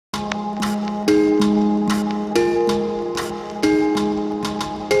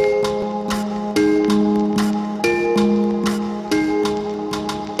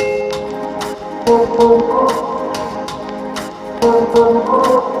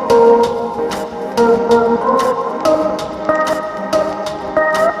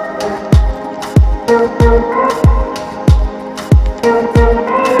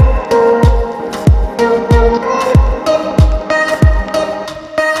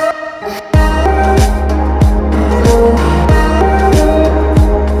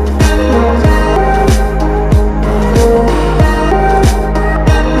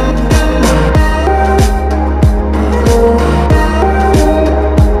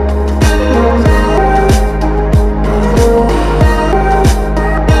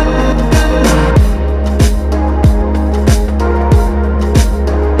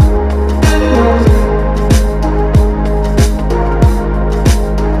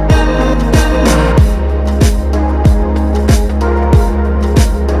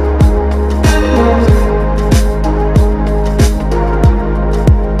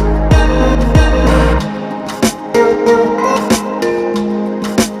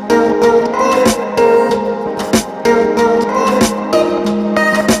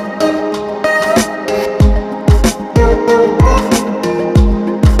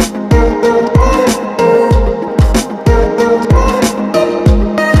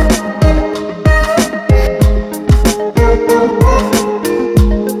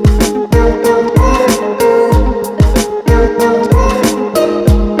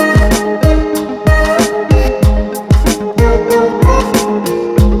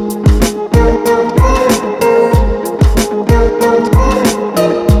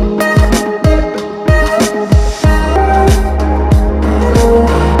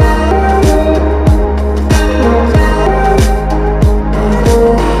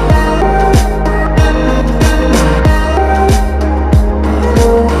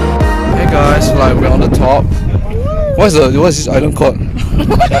What's this island called?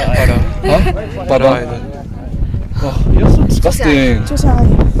 Padar. Huh? Padar Island. Oh, you're so disgusting.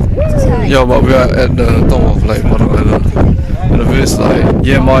 Yeah, but we are at the top of like Padar Island. And the view is like,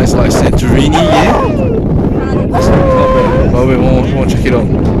 yeah, mine is like Santorini, yeah? It's not bad. But wait, we'll check it out.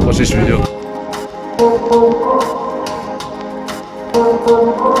 Watch this video.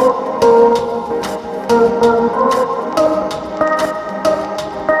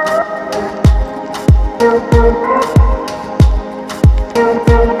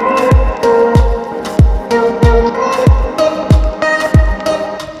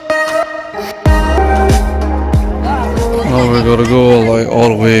 Now we gotta go like all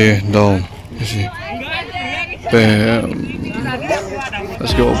the way down. You see? Bam.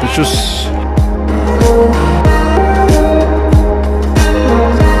 Let's go, bitches.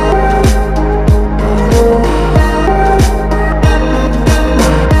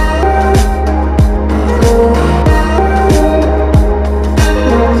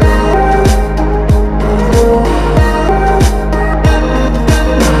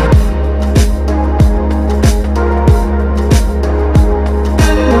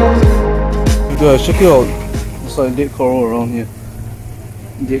 Guys, check it out. There's like dead coral around here.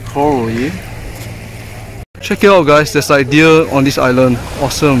 Dead coral, yeah? Check it out, guys. There's like deer on this island.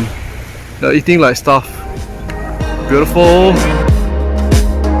 Awesome. They're eating like stuff. Beautiful.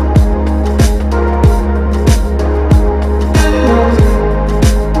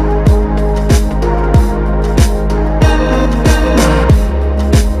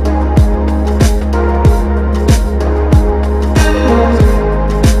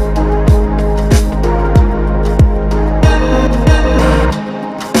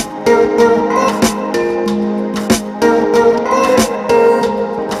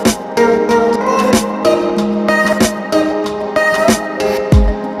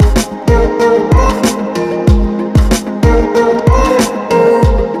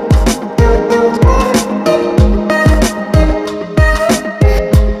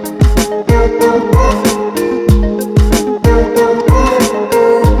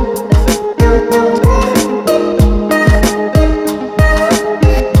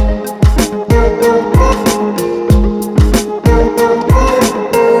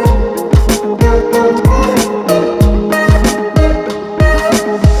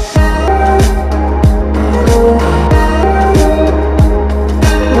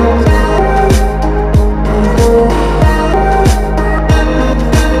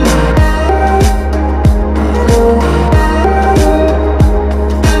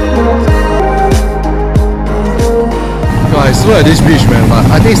 Look at this beach, man. Like,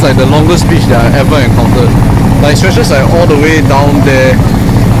 I think it's like the longest beach that I ever encountered. Like, it stretches like all the way down there,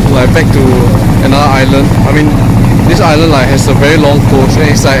 like back to another island. I mean, this island like has a very long coast and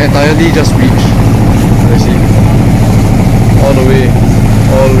it's like entirely just beach. You see, all the way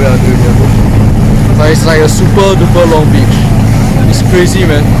until here. Like, it's like a super duper long beach. It's crazy,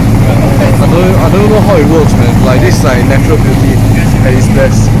 man. I don't know how it works, man. Like, this is like natural beauty at its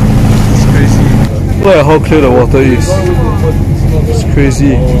best. It's crazy. Look at how clear the water is. It's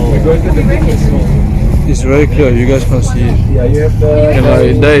crazy. It's very clear, you guys can't see it. And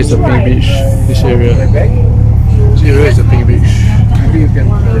like, there is the pink beach, this area. This area is the pink beach.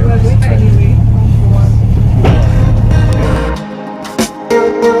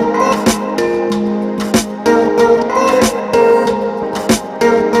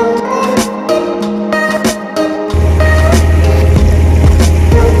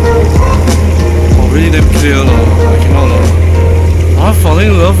 I'm falling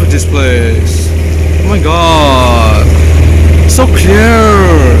in love with this place. Oh my god, so clear,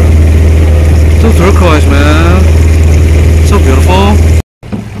 so turquoise, man, so beautiful.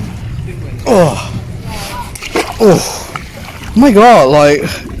 Oh my god, like,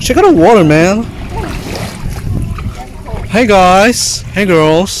 check out the water, man. Hey guys, hey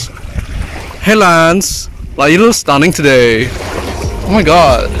girls, hey lands, like, you look stunning today. Oh my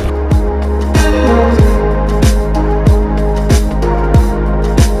god.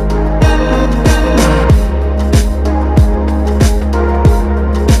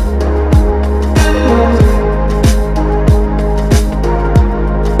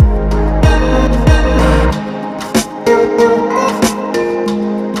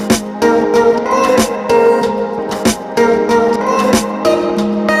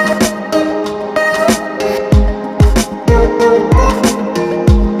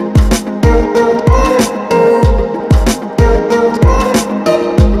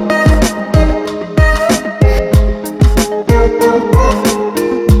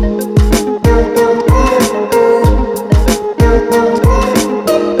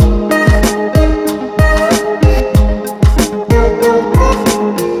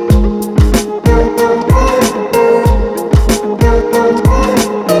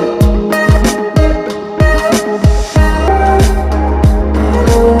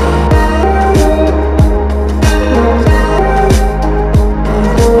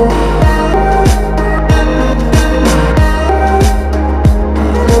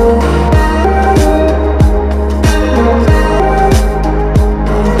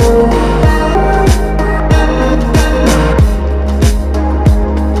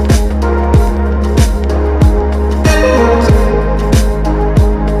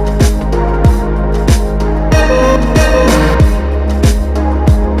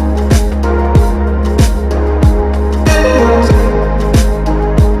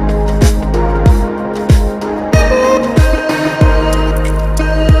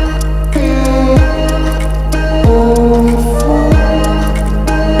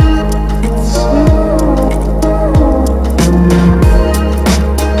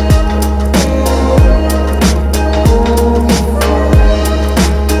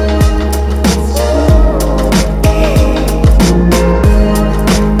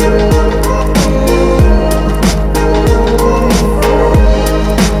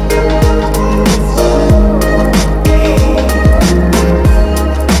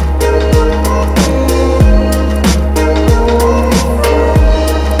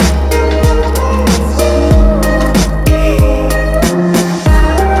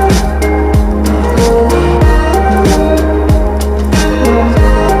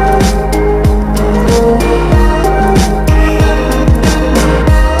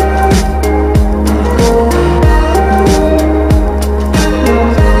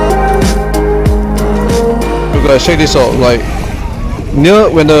 like check this out. Like near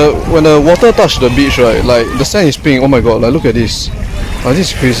when the water touch the beach, right? Like the sand is pink. Oh my god! Like look at this. Like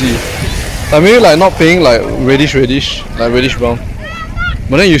this is crazy. Like maybe like not pink, like reddish brown.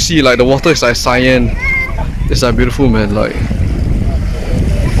 But then you see like the water is like cyan. It's like beautiful, man. Like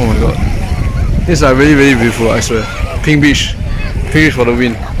oh my god, it's like really beautiful. I swear. Pink beach for the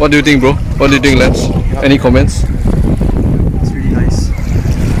win. What do you think, bro? What do you think, Lance? Any comments? It's really nice.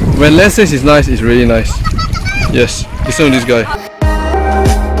 When Lance says it's nice, it's really nice. Yes, listen to this guy.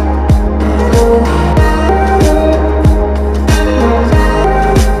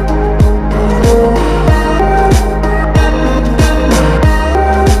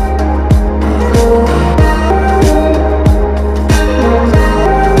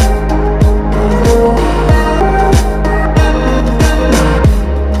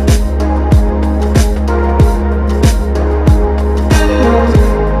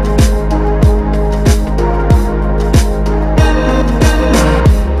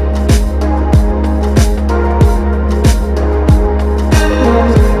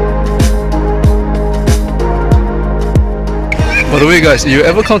 By the way guys, if you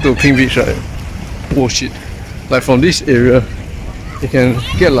ever come to Pink Beach, right? Oh shit. Like from this area, you can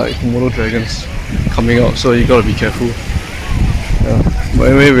get like Komodo dragons coming out, so you gotta be careful. Yeah. But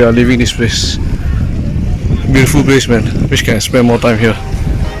anyway, we are leaving this place. Beautiful place, man. Wish can spend more time here.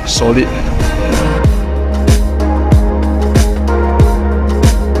 Solid.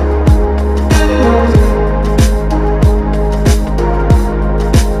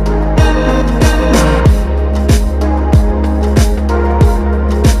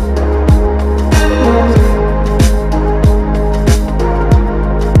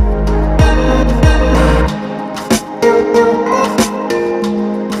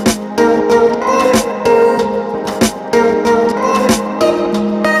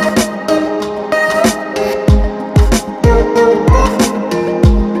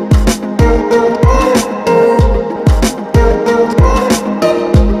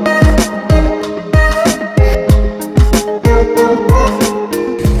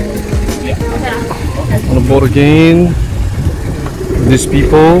 On the boat again. These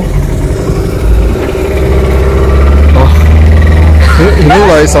people. Oh, you look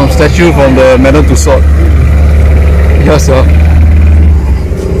like some statue from the Madame Tussauds. Yes, sir.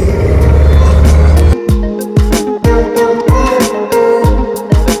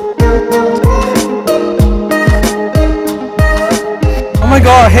 Oh my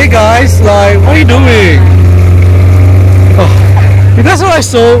god, hey guys, like, what are you doing? Oh, you guys are like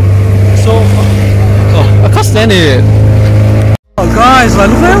so oh, I can't stand it. Oh guys, like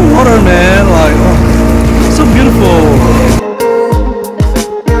look at that water, man, like oh, it's so beautiful.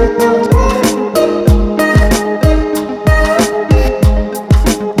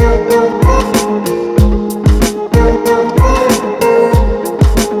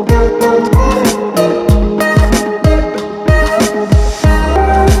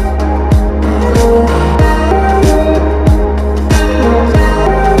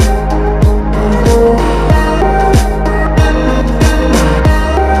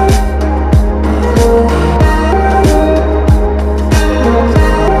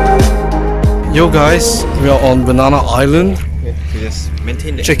 Yo guys, we are on Banana Island. Just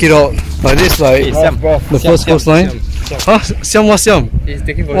maintain the. Check it out. Like this, like the first coastline. Huh? Siam what siam? He's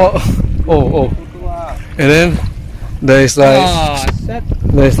taking for What? Oh. And then there's like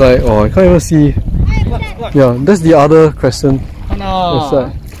oh, I can't even see. Yeah, that's the other crescent. That's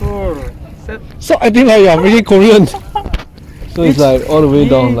like, so I think like I'm really Korean. So it's like all the way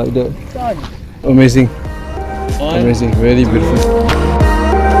down like that. Amazing. Amazing, really beautiful.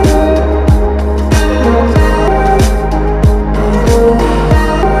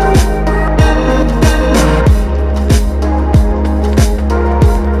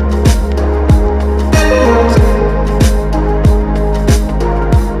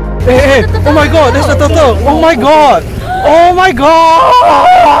 Hey, oh my god, there's a turtle! Oh my god! Oh my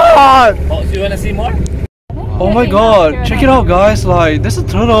god! Oh, so you wanna see more? Oh my god, check it out guys, like there's a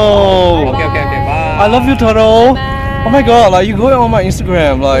turtle! Okay, bye! I love you, turtle! Oh my god, like you go on my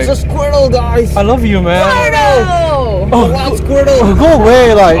Instagram, like It's a squirrel, guys! I love you, man! Squirtle! Oh, Wild squirrel! go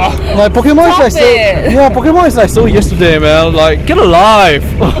away, like Pokemon is like so, it. yeah, Pokemon is like so yesterday, man, like get alive!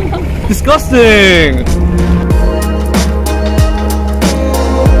 Disgusting!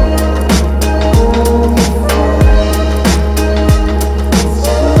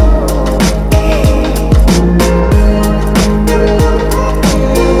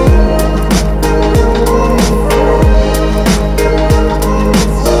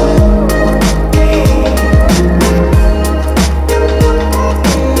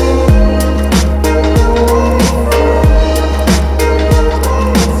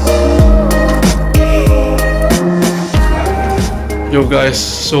 Yo guys,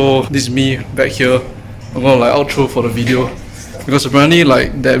 so this is me back here. I'm gonna like outro for the video because apparently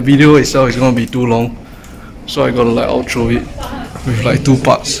like that video itself is gonna be too long, so I gotta like outro it with like 2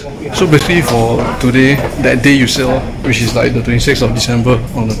 parts. So basically for today, that day you saw, which is like the 26th of December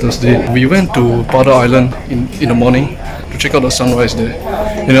on the Thursday, we went to Padar Island in the morning to check out the sunrise there.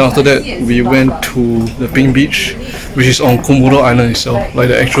 And then after that, we went to the Pink Beach, which is on Komodo Island itself, like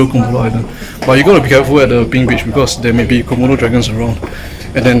the actual Komodo Island. But you gotta be careful at the Pink Beach because there may be Komodo dragons around.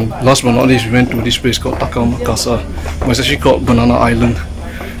 And then last but not least, we went to this place called Takam Makasa. It's actually called Banana Island.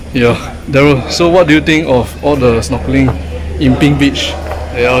 Yeah, Daryl, so what do you think of all the snorkeling in Pink Beach?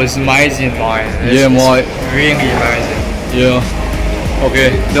 Yeah, it's amazing, man. Yeah, mate. Really amazing. Yeah.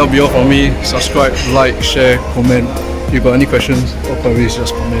 Okay, that'll be all from me. Subscribe, like, share, comment. If you got any questions or queries,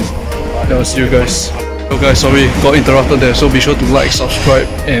 just comment. Then I'll see you guys. So guys, sorry, got interrupted there. So be sure to like, subscribe,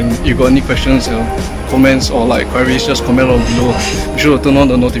 and if you got any questions, comments or like queries, just comment down below. Be sure to turn on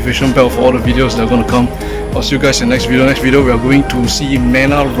the notification bell for all the videos that are gonna come. I'll see you guys in the next video. Next video, we are going to see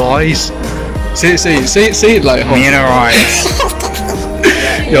Mana rise. Say it like how? Mana rise.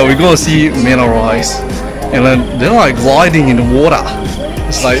 Yeah, we're gonna see Mana rise, and then they're like gliding in the water.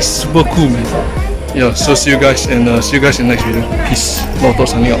 It's like super cool, man. Yeah, so see you guys and see you guys in the next video. Peace. Loto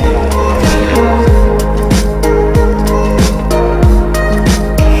signing out.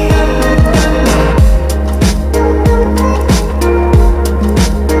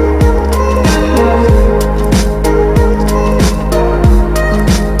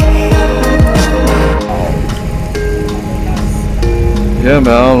 Yeah,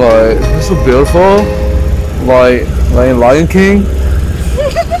 man, like it's so beautiful, like Lion King.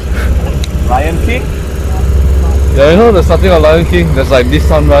 Lion King? Yeah, you know the starting of Lion King. There's like this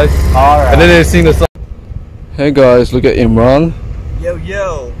sunrise, Alright. and then they sing the song. Hey guys, look at Imran. Yo,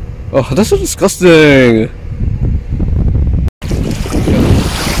 yo. Oh, that's so disgusting.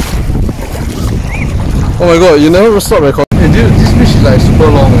 Oh my god, you never stop recording. Hey, dude, this fish is like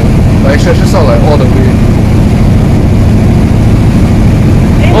super long, man. Like it stretches out like all the way.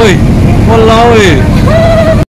 Oi, walao eh.